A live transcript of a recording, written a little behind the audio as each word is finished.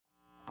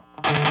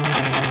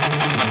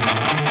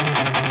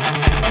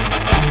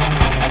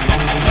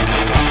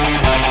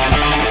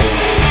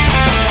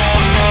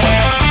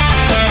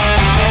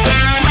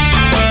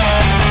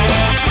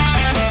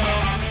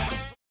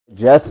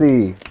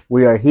Jesse,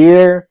 we are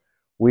here.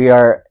 We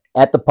are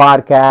at the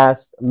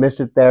podcast,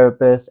 Mr.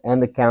 Therapist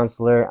and the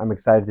Counselor. I'm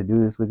excited to do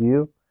this with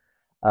you.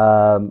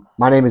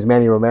 My name is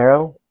Manny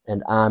Romero,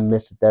 and I'm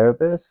Mr.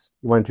 Therapist.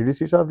 You want to introduce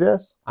yourself,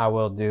 Jess? I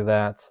will do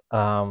that.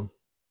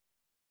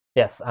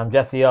 Yes, I'm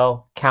Jesse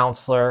O,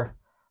 counselor,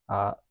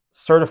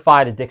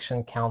 certified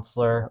addiction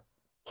counselor.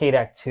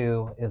 KDAC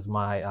 2 is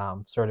my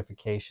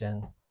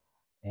certification.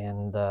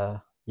 And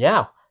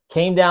yeah,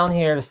 came down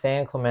here to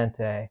San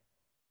Clemente.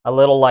 A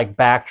little like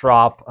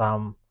backdrop,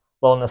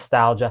 little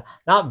nostalgia.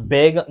 Not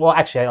big. Well,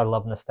 actually, I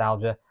love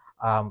nostalgia.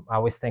 I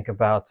always think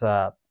about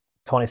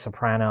Tony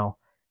Soprano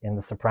in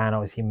The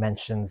Sopranos. He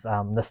mentions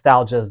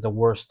nostalgia is the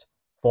worst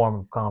form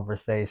of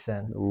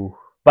conversation. Ooh.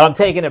 But I'm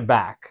taking it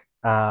back.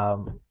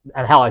 And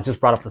hell, I just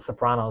brought up The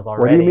Sopranos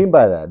already. What do you mean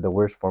by that? The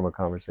worst form of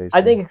conversation?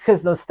 I think it's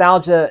because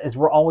nostalgia is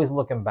we're always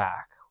looking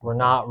back. We're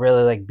not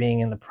really like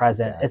being in the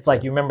present. Yeah, it's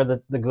like you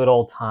remember the good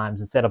old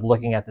times instead of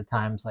looking at the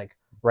times like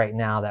right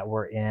now that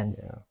we're in.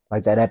 Yeah.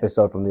 Like that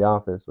episode from The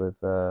Office with,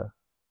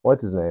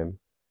 what's his name?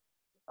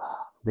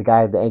 The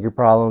guy with the anger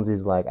problems.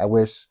 He's like, I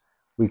wish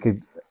we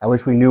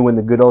knew when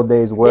the good old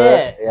days were.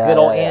 Yeah, good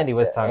old Andy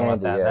was talking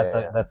Andy, about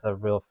that. That's a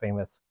real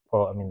famous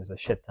quote. I mean, there's a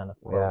shit ton of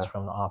quotes Yeah.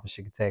 from The Office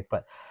you could take.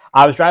 But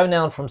I was driving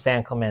down from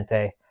San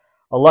Clemente.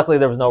 Luckily,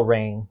 there was no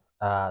rain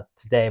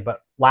today.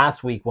 But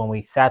last week, when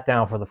we sat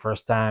down for the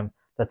first time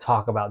to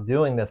talk about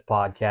doing this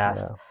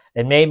podcast,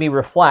 it made me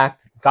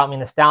reflect, got me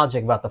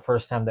nostalgic about the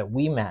first time that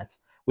we met.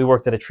 We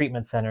worked at a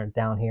treatment center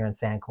down here in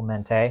San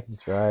Clemente.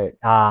 That's right.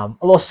 A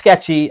little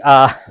sketchy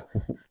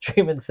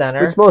treatment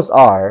center. Which most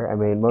are. I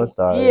mean, most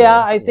are.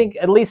 Yeah, I think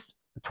at least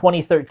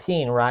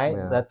 2013, right?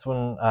 Yeah. That's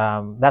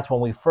when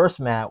we first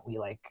met. We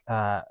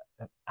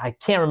I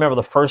can't remember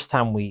the first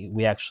time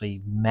we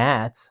actually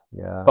met.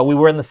 Yeah. But we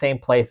were in the same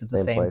place at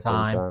the same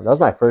time. That was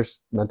my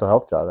first mental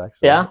health job,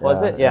 actually. Yeah,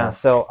 was it? Yeah.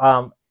 So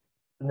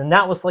and then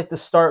that was like the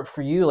start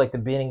for you, like the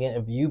beginning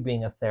of you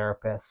being a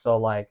therapist. So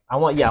like I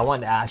wanted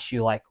to ask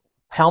you, like,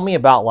 tell me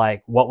about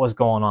like what was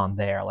going on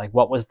there. Like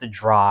what was the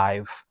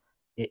drive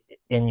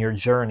in your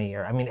journey?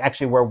 Or I mean,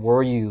 actually, where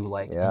were you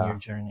like in your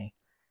journey?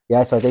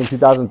 Yeah, so I think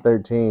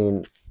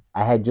 2013,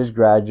 I had just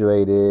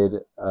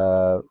graduated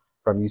from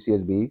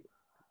UCSB,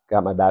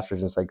 got my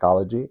bachelor's in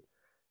psychology.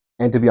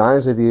 And to be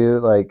honest with you,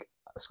 like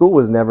school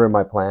was never in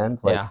my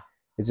plans. Like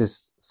it's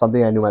just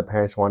something I knew my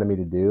parents wanted me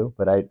to do,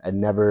 but I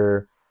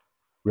never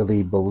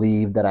really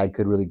believed that I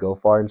could really go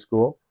far in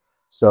school.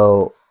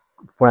 So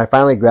when I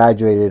finally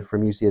graduated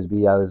from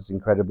UCSB, I was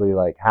incredibly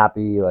like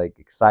happy, like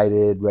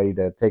excited, ready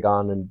to take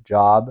on a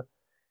job.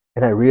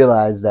 And I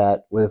realized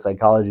that with a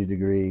psychology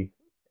degree,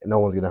 no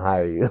one's going to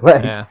hire you.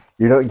 Like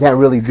you can't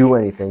really do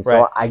anything.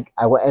 So I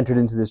entered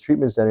into this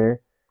treatment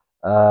center,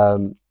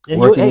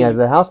 working as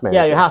a house manager.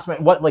 Yeah, your house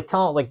manager. What, like,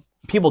 tell, like,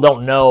 people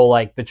don't know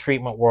like the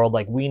treatment world,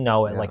 like we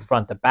know it, like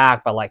front to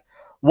back, but like,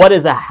 what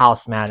is a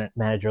house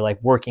manager, like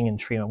working in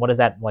treatment? What does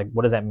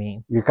that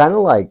mean? You're kind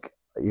of like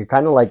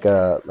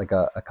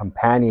a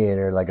companion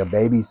or like a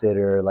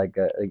babysitter,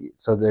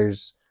 so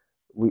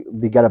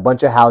they got a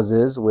bunch of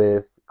houses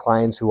with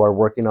clients who are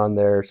working on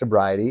their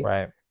sobriety,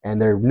 right?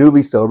 And they're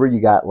newly sober.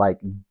 You got like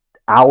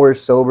hours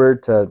sober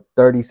to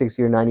 30,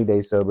 60, or 90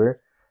 days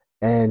sober.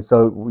 And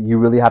so you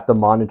really have to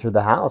monitor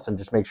the house and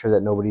just make sure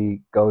that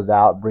nobody goes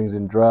out, brings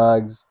in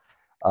drugs,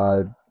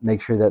 make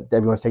sure that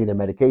everyone's taking their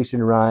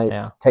medication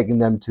right, taking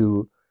them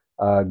to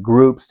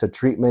groups, to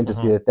treatment, to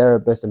see a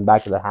therapist, and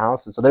back to the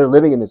house. And so they're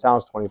living in this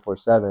house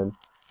 24/7.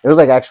 It was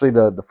like actually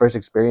the first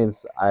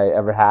experience I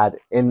ever had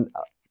in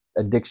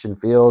addiction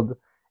field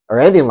or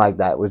anything like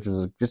that, which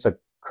was just a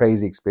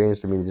crazy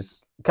experience for me.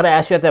 Just could I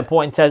ask you at that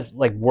point, Ted,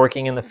 like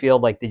working in the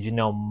field, like did you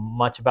know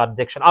much about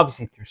addiction?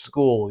 Obviously through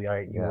school,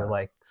 right? You were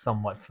like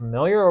somewhat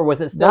familiar, or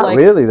was it still not like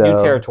really, new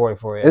though. Territory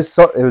for you? It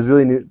was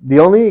really new. The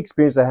only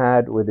experience I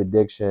had with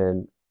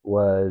addiction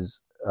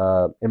was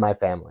in my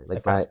family.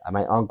 Like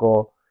my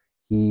uncle,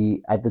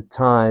 he at the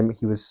time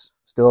he was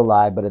still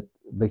alive, but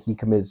he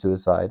committed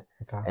suicide,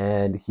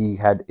 and he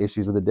had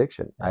issues with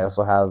addiction. I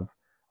also have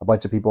a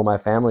bunch of people in my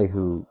family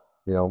who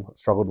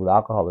struggled with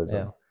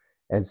alcoholism.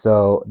 And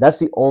so that's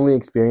the only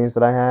experience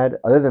that I had.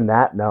 Other than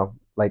that, no.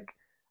 Like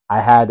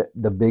I had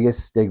the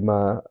biggest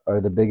stigma,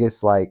 or the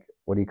biggest, like,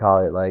 what do you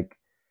call it? Like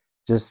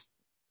just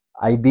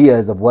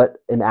ideas of what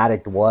an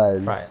addict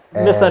was. Right.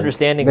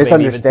 Misunderstandings,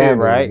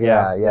 right?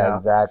 Yeah,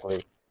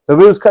 exactly. So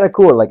it was kind of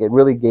cool. Like it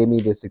really gave me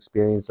this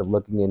experience of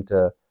looking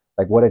into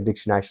like what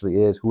addiction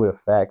actually is, who it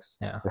affects,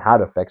 and how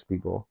it affects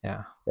people.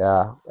 Yeah.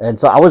 And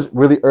so I was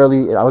really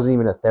early. I wasn't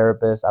even a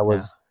therapist. I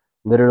was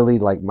literally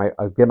like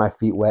I get my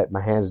feet wet,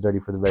 my hands dirty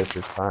for the very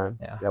first time.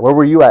 Yeah. Where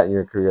were you at in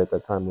your career at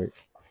that time?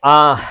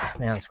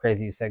 Man, it's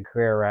crazy you said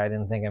career, right? I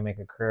didn't think I'd make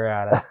a career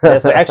out of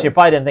this. Actually, I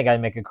probably didn't think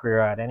I'd make a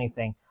career out of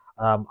anything.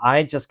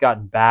 I just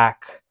got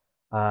back.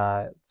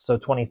 So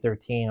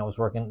 2013, I was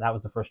working. That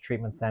was the first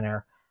treatment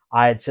center.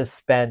 I had just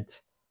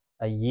spent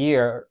a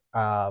year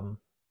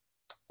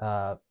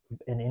uh,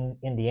 in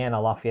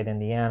Indiana, Lafayette,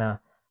 Indiana,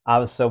 I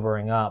was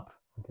sobering up.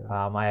 Okay.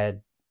 I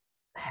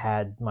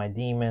had my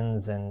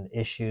demons and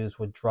issues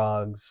with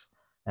drugs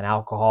and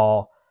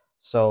alcohol.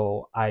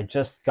 So I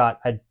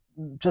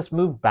just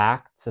moved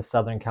back to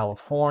Southern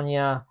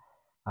California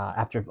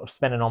after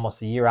spending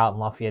almost a year out in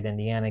Lafayette,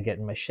 Indiana,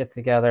 getting my shit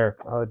together.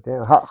 Oh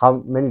damn!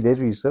 How many days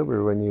were you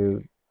sober when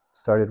you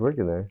started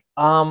working there?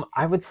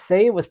 I would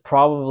say it was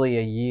probably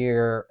a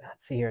year.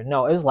 Let's see here.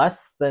 No, it was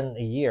less than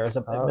a year.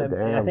 Oh I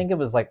damn! think it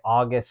was like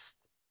August.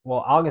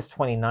 Well, August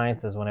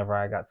 29th is whenever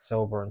I got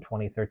sober in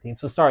 2013.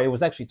 So sorry, it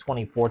was actually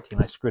 2014.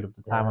 I screwed up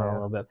the Yeah, timeline a yeah.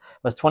 little bit.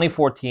 It was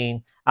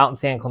 2014 out in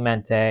San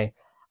Clemente.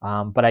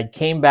 But I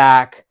came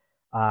back.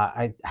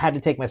 I had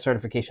to take my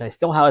certification. I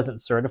still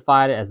wasn't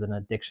certified as an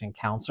addiction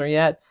counselor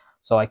yet.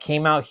 So I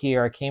came out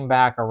here. I came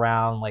back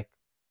around like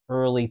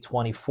early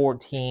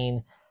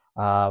 2014.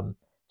 Um,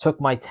 Took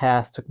my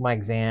test, took my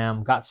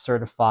exam, got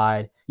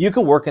certified. You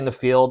could work in the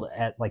field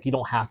at like you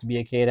don't have to be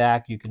a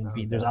KDAC. You can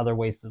be there's Okay. other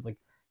ways to like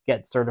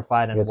get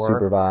certified and Get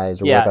work.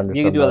 supervised or work Yeah, under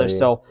you can do other somebody.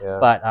 so Yeah.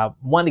 but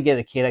wanted to get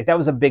a KDAC. That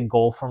was a big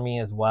goal for me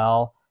as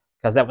well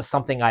because that was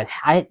something I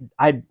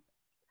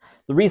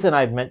the reason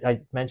I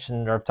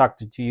mentioned or talked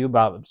to you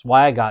about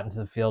why I got into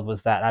the field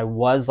was that I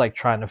was like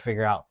trying to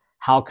figure out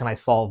how can I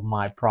solve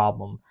my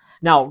problem.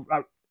 Now,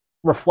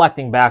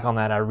 reflecting back on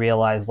that, I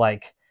realized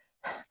like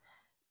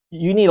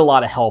you need a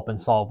lot of help in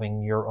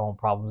solving your own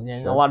problems. And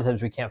a Sure. lot of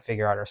times we can't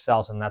figure out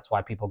ourselves, and that's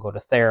why people go to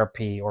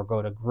therapy or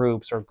go to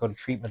groups or go to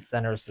treatment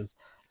centers to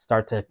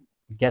start to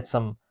get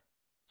some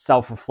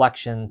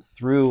self-reflection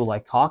through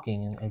like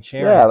talking and Yeah,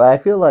 sharing. but I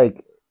feel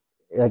like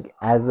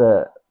as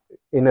a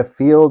in a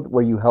field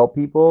where you help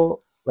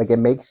people, like it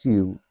makes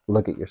you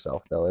look at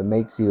yourself though. It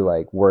makes you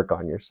like work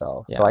on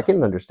yourself. So I Yeah,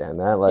 can understand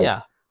that, like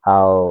yeah.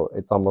 how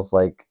it's almost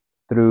like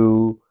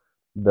through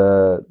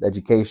the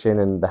education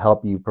and the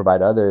help you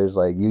provide others,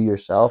 like you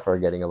yourself are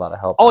getting a lot of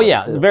help Oh out of it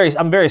yeah, too.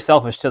 I'm very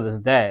selfish to this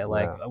day.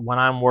 Like Yeah. when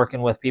I'm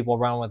working with people,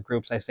 around with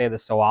groups, I say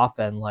this so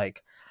often.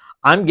 Like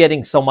I'm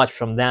getting so much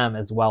from them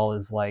as well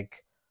as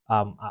like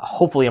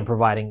hopefully I'm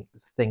providing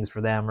things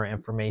for them or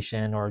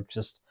information or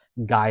just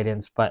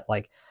guidance. But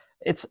like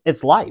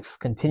it's life, Yeah.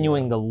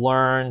 continuing to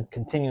learn,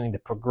 continuing to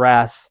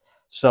progress.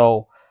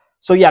 So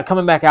so yeah,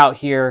 coming back out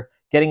here,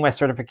 getting my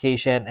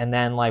certification, and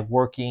then like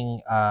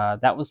working.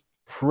 That was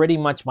pretty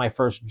much my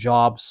first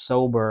job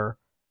sober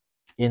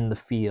in the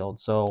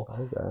field. So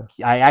Okay.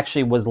 I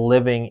actually was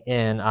living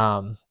in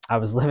I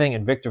was living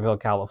in Victorville,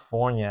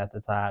 California at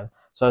the time.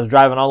 So I was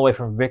driving all the way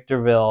from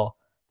Victorville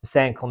to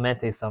San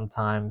Clemente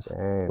sometimes,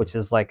 Dang. which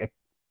is like a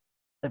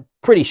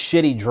pretty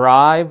shitty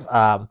drive.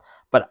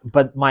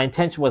 But my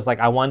intention was like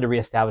I wanted to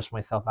reestablish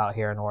myself out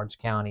here in Orange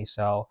County.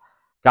 So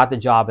got the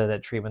job at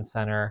that treatment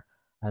center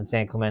in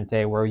San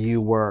Clemente where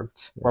you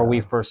worked, where we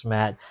Yeah. first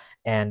met,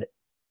 and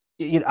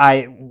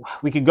I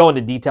we could go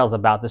into details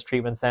about this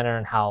treatment center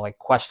and how like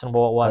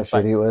questionable it How was,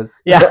 but shitty it was.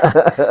 yeah,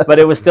 but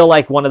it was still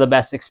like one of the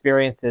best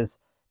experiences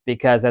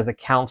because as a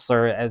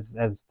counselor, as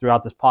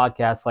throughout this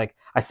podcast, like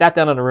I sat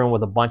down in a room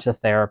with a bunch of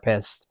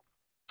therapists,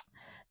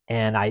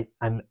 and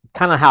I'm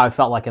kind of how I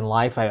felt like in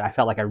life. I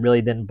felt like I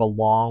really didn't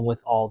belong with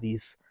all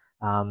these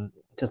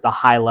just a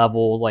high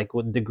level like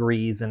with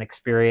degrees and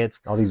experience.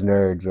 All these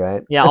nerds,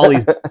 right? Yeah, all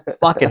these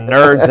fucking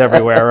nerds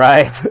everywhere,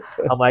 right?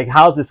 I'm like,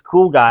 how's this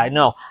cool guy?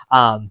 No,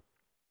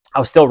 I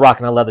was still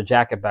rocking a leather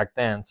jacket back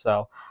then.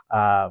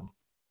 Um,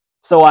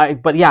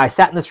 but yeah, I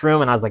sat in this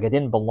room and I was like, I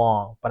didn't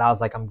belong, but I was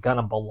like, I'm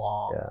gonna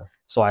belong. Yeah.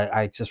 So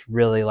I just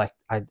really like,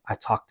 I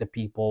talked to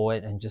people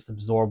and just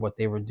absorbed what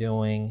they were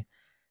doing.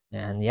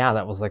 And yeah,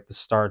 that was like the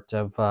start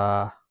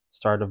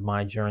of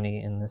my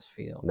journey in this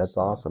field. That's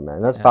So awesome,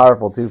 man. That's yeah,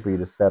 powerful too for you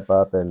to step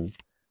up and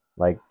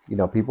like,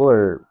 people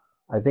are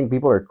I think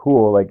people are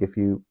cool like if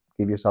you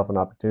give yourself an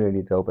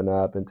opportunity to open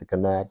up and to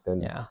connect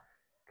and yeah,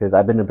 because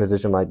I've been in a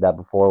position like that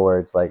before where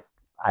it's like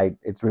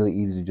it's really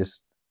easy to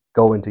just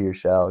go into your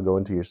shell, go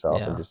into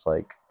yourself and yeah, just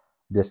like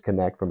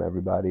disconnect from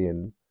everybody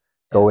and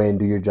go yeah, in,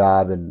 do your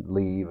job and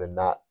leave and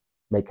not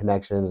make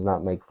connections,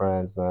 not make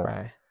friends, not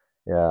right.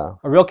 yeah.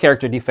 A real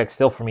character defect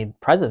still for me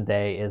present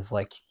day is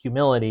like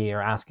humility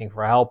or asking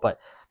for help, but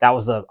that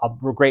was a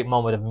great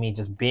moment of me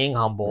just being Yeah.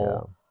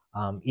 humble,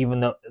 even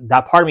though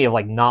that part of me of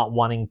like not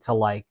wanting to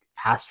like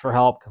ask for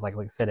help because like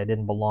I said I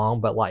didn't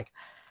belong, but like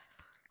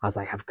I was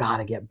like I've got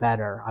to get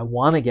better, I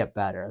want to get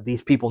better,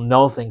 these people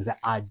know things that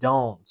I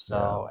don't. Yeah.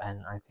 So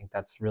and I think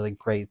that's really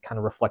great, kind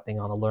of reflecting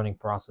on the learning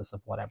process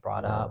of what I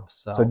brought Yeah. up.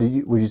 So So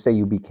would you say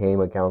you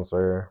became a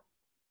counselor,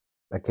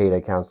 a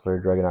K-Day counselor,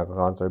 drug and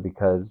alcohol counselor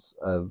because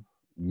of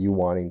you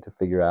wanting to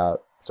figure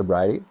out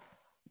sobriety?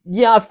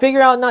 yeah, I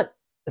figure out not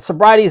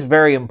sobriety is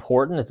very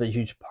important. It's a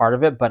huge part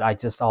of it, but I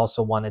just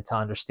also wanted to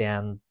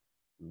understand,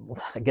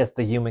 I guess,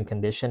 the human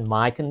condition,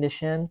 my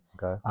condition.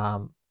 Okay.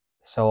 Um,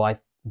 so I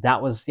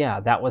that was yeah,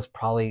 that was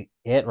probably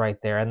it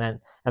right there.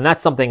 And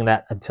that's something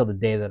that until the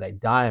day that I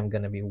die, I'm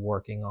going to be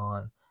working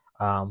on.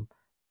 Um,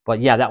 but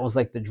yeah, that was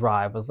like the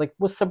drive. It was like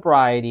with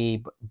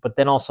sobriety, but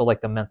then also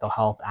like the mental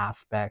health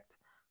aspect.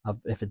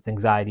 if it's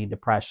anxiety,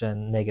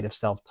 depression, negative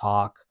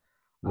self-talk.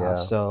 Yeah.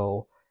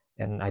 So,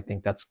 and I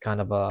think that's kind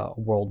of a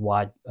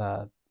worldwide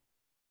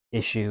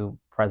issue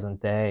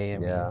present day. I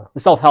mean, Yeah. the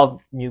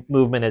self-help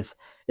movement is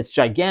it's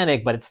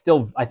gigantic, but it's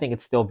still I think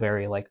it's still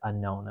very like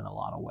unknown in a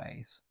lot of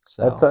ways.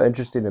 That's So so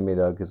interesting to me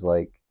though, because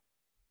like,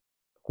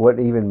 what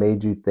even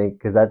made you think?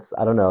 Because that's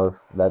I don't know if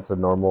that's a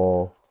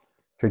normal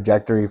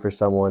trajectory for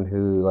someone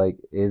who like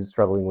is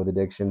struggling with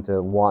addiction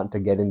to want to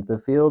get into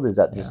the field. Is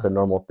that just yeah, a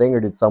normal thing, or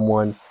did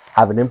someone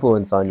have an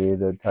influence on you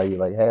to tell you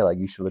like, hey, like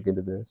you should look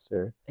into this?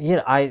 Or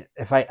I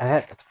if I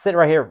had to sit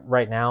right here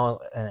right now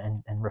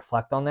and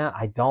reflect on that,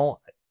 I don't.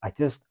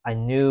 I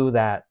knew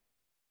that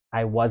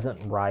I wasn't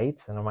right,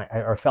 and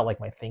or felt like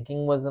my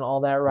thinking wasn't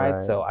all that right.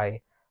 right? So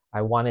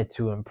I wanted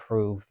to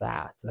improve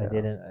that. I Yeah.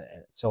 didn't.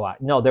 So I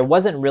no, there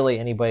wasn't really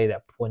anybody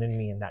that pointed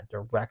me in that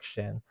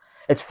direction.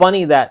 It's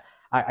funny that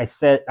I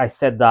said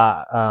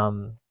that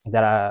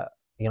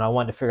I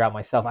wanted to figure out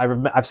myself.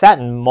 I've sat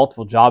in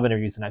multiple job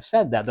interviews and I've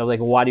said that they're like,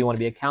 well, why do you want to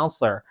be a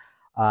counselor?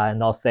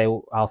 And I'll say,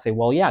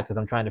 well, yeah, because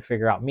I'm trying to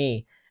figure out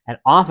me. And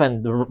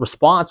often the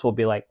response will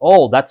be like,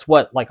 oh, that's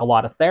what like a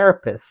lot of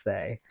therapists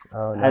say.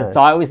 Oh, And so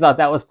I nice. always thought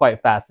that was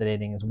quite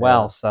fascinating as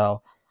well. Yeah.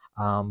 So,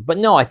 but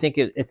no, I think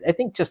I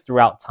think just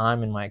throughout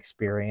time in my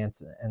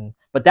experience,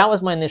 but that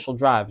was my initial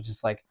drive. It's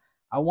just like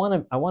I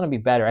want to be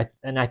better,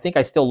 and I think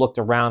I still looked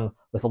around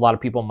with a lot of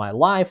people in my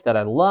life that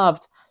I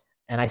loved,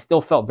 and I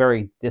still felt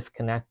very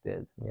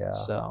disconnected. Yeah.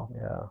 So,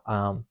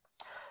 Yeah.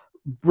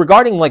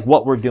 regarding like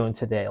what we're doing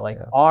today, like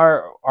Yeah.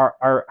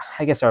 our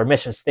I guess our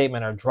mission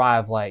statement, our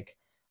drive, like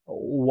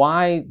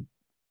why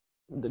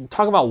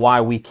talk about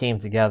why we came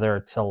together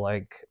to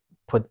like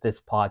put this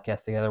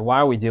podcast together. Why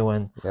are we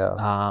doing Yeah.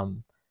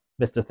 um,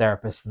 Mr.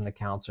 Therapist and the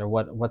Counselor?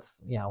 What's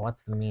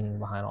the meaning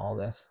behind all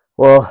this?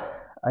 Well,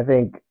 I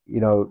think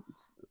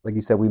like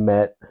you said, we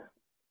met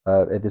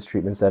at this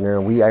treatment center,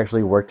 and we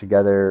actually worked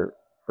together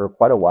for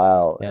quite a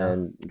while Yeah,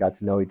 and got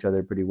to know each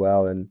other pretty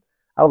well. And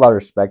I have a lot of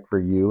respect for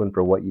you and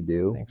for what you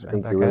do. thanks, I man.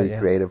 think you're Back a at really you.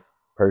 creative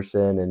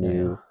person, and Yeah, yeah,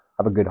 you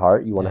have a good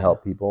heart. You want to yeah.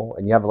 help people,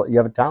 and you have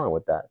a talent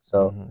with that.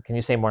 So, Can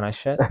you say more nice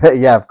shit?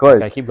 yeah, of Okay,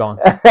 course. keep going.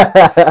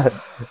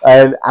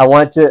 And I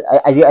want to.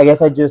 I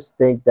guess I just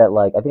think that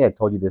like I think I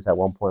told you this at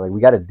one point. Like we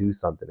got to do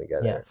something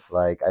together. Yes.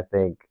 Like I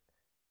think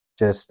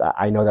just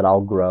I know that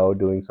I'll grow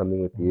doing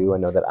something with you. Mm-hmm. I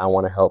know that I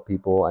want to help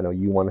people. I know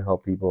you want to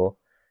help people.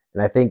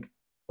 And I think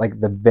like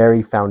the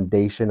very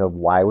foundation of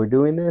why we're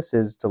doing this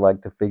is to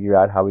like to figure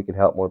out how we could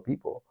help more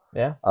people.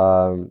 Yeah.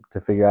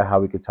 To figure out how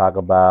we could talk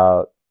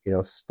about,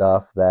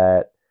 stuff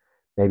that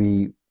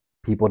maybe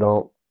people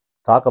don't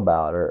talk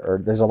about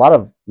or there's a lot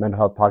of mental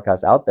health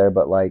podcasts out there,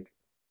 but like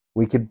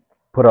we could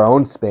put our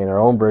own spin, our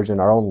own version,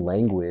 our own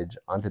language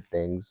onto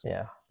things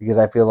Yeah. because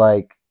I feel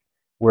like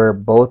we're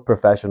both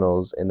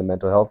professionals in the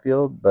mental health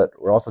field, but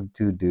we're also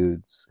two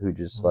dudes who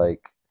just Mm-hmm.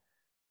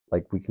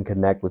 like we can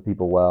connect with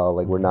people well.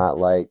 Like we're Mm-hmm. not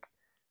like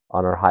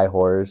on our high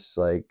horse,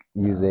 like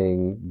No.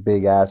 using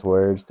big ass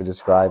words to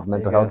describe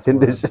mental Big health ass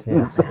words. Yeah,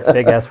 conditions. man.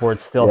 Big ass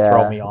words still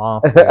throw Yeah. me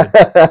off, dude.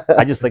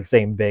 I just like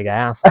saying big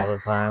ass all the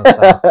time. So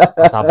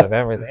on top of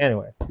everything,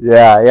 anyway.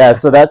 Yeah, yeah.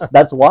 So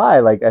that's why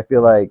like I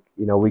feel like,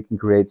 we can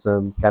create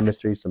some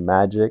chemistry, some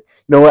magic.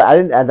 You know what?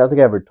 I don't think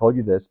I ever told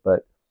you this,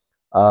 but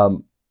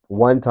um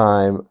one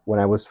time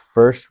when I was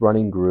first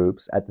running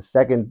groups at the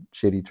second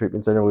shitty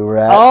treatment center we were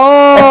at,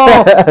 Oh,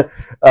 we have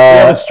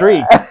a uh,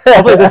 streak.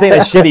 Hopefully, this ain't a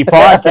shitty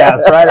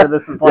podcast, right? Or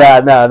this is like yeah,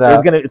 no, no.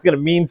 it's gonna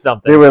mean There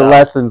something. were So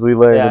lessons we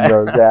learned in yeah,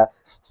 those.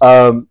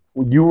 Yeah.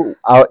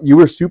 You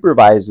were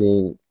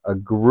supervising a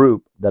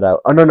group that I.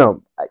 Oh no,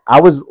 no.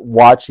 I was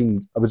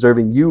watching,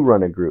 observing you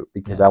run a group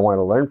because yeah, I wanted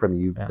to learn from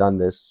you. You've yeah, done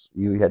this.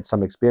 You had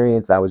some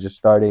experience. I was just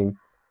starting,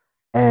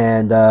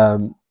 and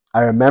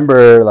I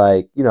remember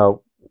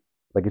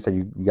like I said,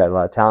 you got a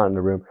lot of talent in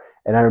the room,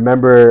 and I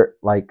remember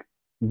like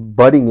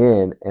butting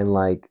in and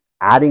like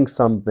adding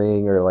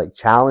something or like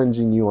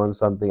challenging you on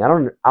something. I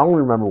don't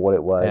remember what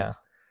it yeah. was,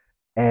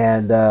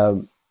 and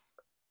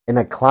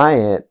a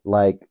client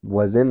like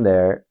was in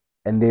there,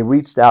 and they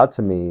reached out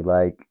to me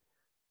like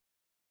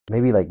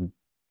maybe like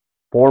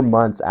 4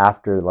 months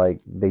after like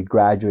they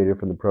graduated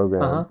from the Uh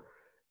program, huh.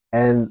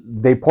 and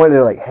they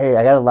pointed like, "Hey,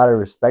 I got a lot of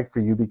respect for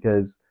you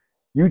because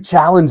you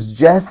challenged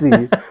Jesse,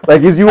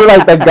 like, cause you were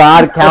like the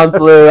God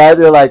counselor, right?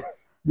 They're like,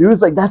 you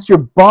was like that's your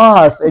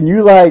boss, and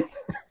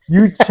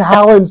you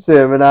challenged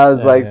him, and I was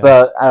Yeah, like, yeah,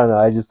 so I don't know,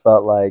 I just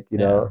felt like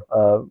yeah,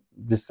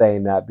 just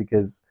saying that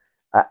because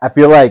I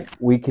feel like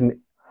we can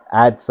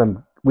add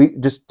some. We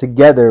just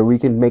together we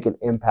can make an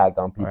impact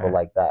on people right.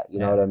 like that. You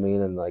know what Yeah, I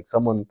mean? And like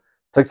someone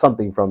took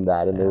something from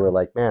that, and they yeah, were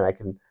like, man, I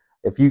can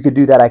if you could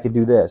do that, I could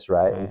do this,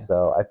 right? And right.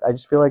 so I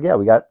just feel like, yeah,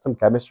 we got some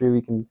chemistry.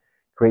 We can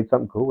create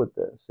something cool with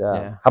this. Yeah.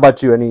 Yeah, How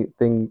about you?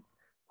 Anything?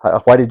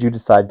 Why did you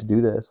decide to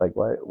do this? Like,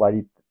 why do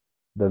you,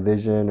 the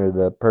vision or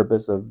the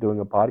purpose of doing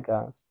a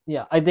podcast?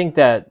 yeah. I think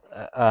that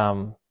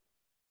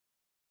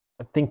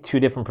I think two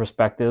different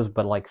perspectives,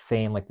 but like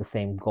the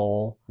same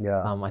goal.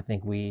 Yeah. I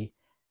think we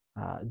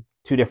uh,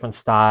 two different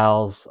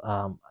styles.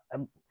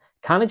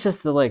 kind of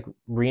just to like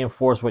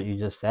reinforce what you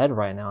just said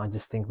right now, I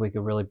just think we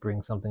could really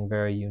bring something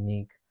very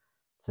unique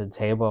to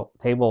the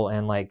table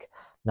and like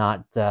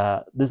not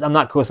this. I'm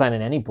not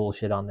co-signing any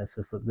bullshit on this.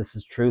 This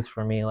is truth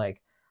for me.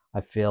 Like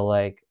I feel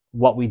like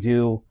what we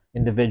do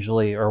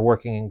individually or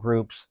working in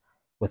groups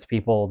with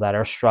people that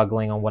are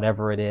struggling on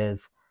whatever it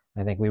is,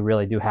 I think we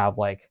really do have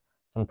like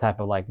some type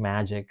of like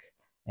magic,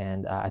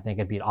 and I think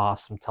it'd be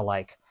awesome to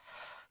like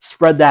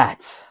spread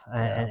that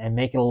Yeah. and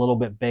make it a little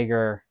bit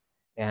bigger.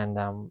 And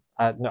no,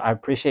 I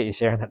appreciate you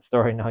sharing that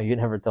story. No, you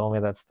never told me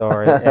that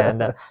story.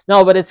 And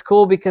no, but it's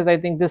cool because I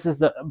think this is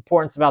the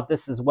importance about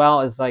this as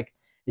well is like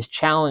is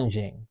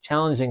challenging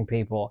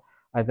people.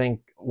 I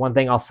think one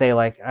thing I'll say,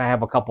 like I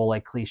have a couple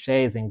like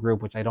cliches in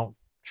group, which I don't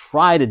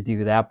try to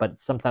do that, but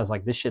sometimes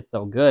like this shit's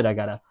so good, I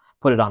gotta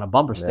put it on a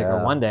bumper sticker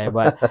Yeah. one day.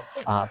 But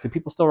do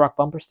people still rock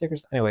bumper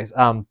stickers? Anyways,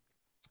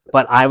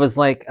 but I was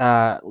like,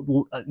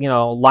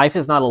 life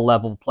is not a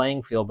level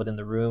playing field, but in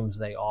the rooms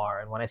they are.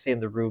 And when I say in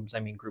the rooms, I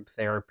mean group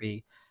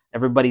therapy.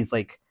 Everybody's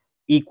like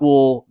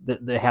equal.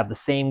 They have the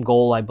same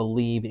goal, I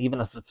believe.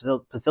 Even a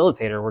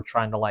facilitator, we're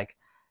trying to like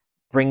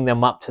bring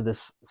them up to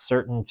this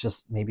certain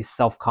just maybe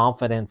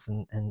self-confidence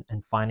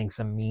and finding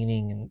some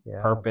meaning and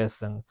Yeah.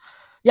 purpose. And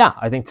yeah,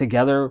 I think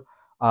together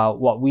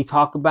what we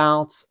talk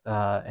about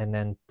and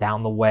then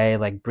down the way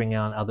like bring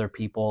on other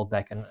people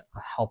that can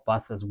help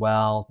us as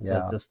well to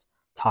Yeah. just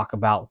talk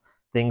about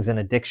things in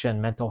addiction,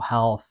 mental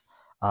health,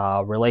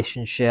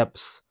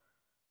 relationships,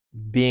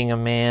 being a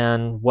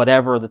man,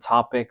 whatever the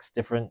topics,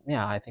 different.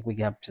 Yeah, I think we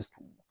have just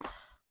a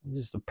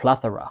Yeah.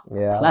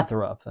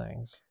 plethora of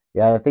things.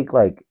 Yeah. I think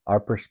like our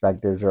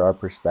perspectives are our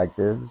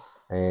perspectives,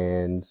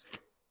 and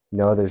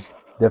there's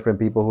different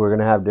people who are going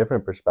to have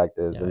different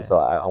perspectives, Yeah, and yeah, so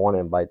I want to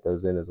invite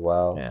those in as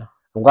well. yeah.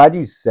 I'm glad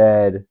you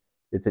said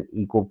it's an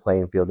equal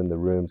playing field in the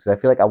rooms, because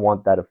I feel like I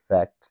want that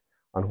effect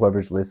on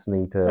whoever's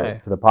listening to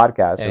Right. the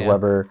podcast, Yeah, or yeah,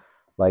 whoever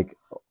like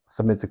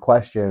submits a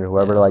question, or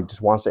whoever yeah. like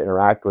just wants to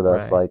interact with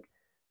us. Right,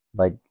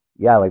 Like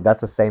yeah, like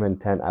that's the same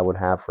intent I would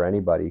have for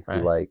anybody who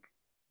right. like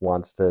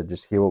wants to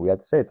just hear what we have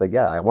to say. It's like,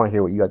 yeah, I want to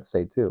hear what you got to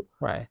say too,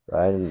 Right.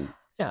 right? And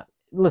Yeah.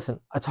 Listen,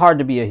 it's hard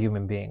to be a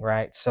human being,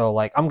 right? So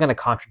like I'm gonna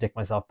contradict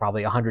myself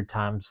probably 100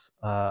 times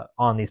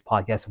on these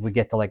podcasts if we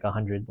get to like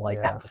 100 like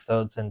yeah,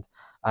 episodes, and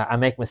I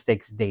make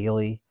mistakes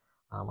daily.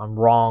 I'm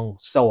wrong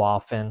so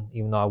often,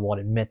 even though I won't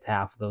admit to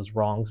half of those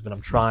wrongs, but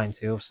I'm trying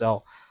to.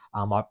 So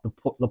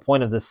the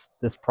point of this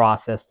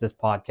process, this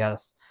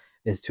podcast,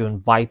 is to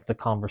invite the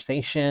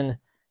conversation,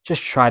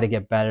 just try to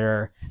get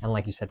better, and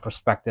like you said,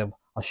 perspective.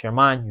 I'll share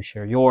mine, you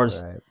share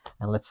yours, right,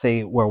 and let's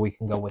see where we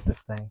can go with this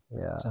thing.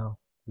 yeah, So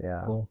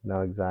yeah. cool.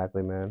 No,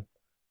 exactly, man.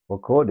 Well,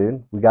 cool,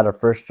 dude. We got our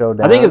first show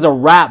I think it's down. a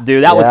wrap,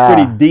 dude. That was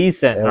pretty Yeah,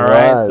 decent. it All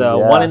right. was. So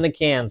one Yeah, in the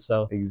can.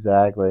 So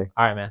exactly.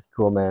 all right, man.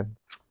 Cool, man.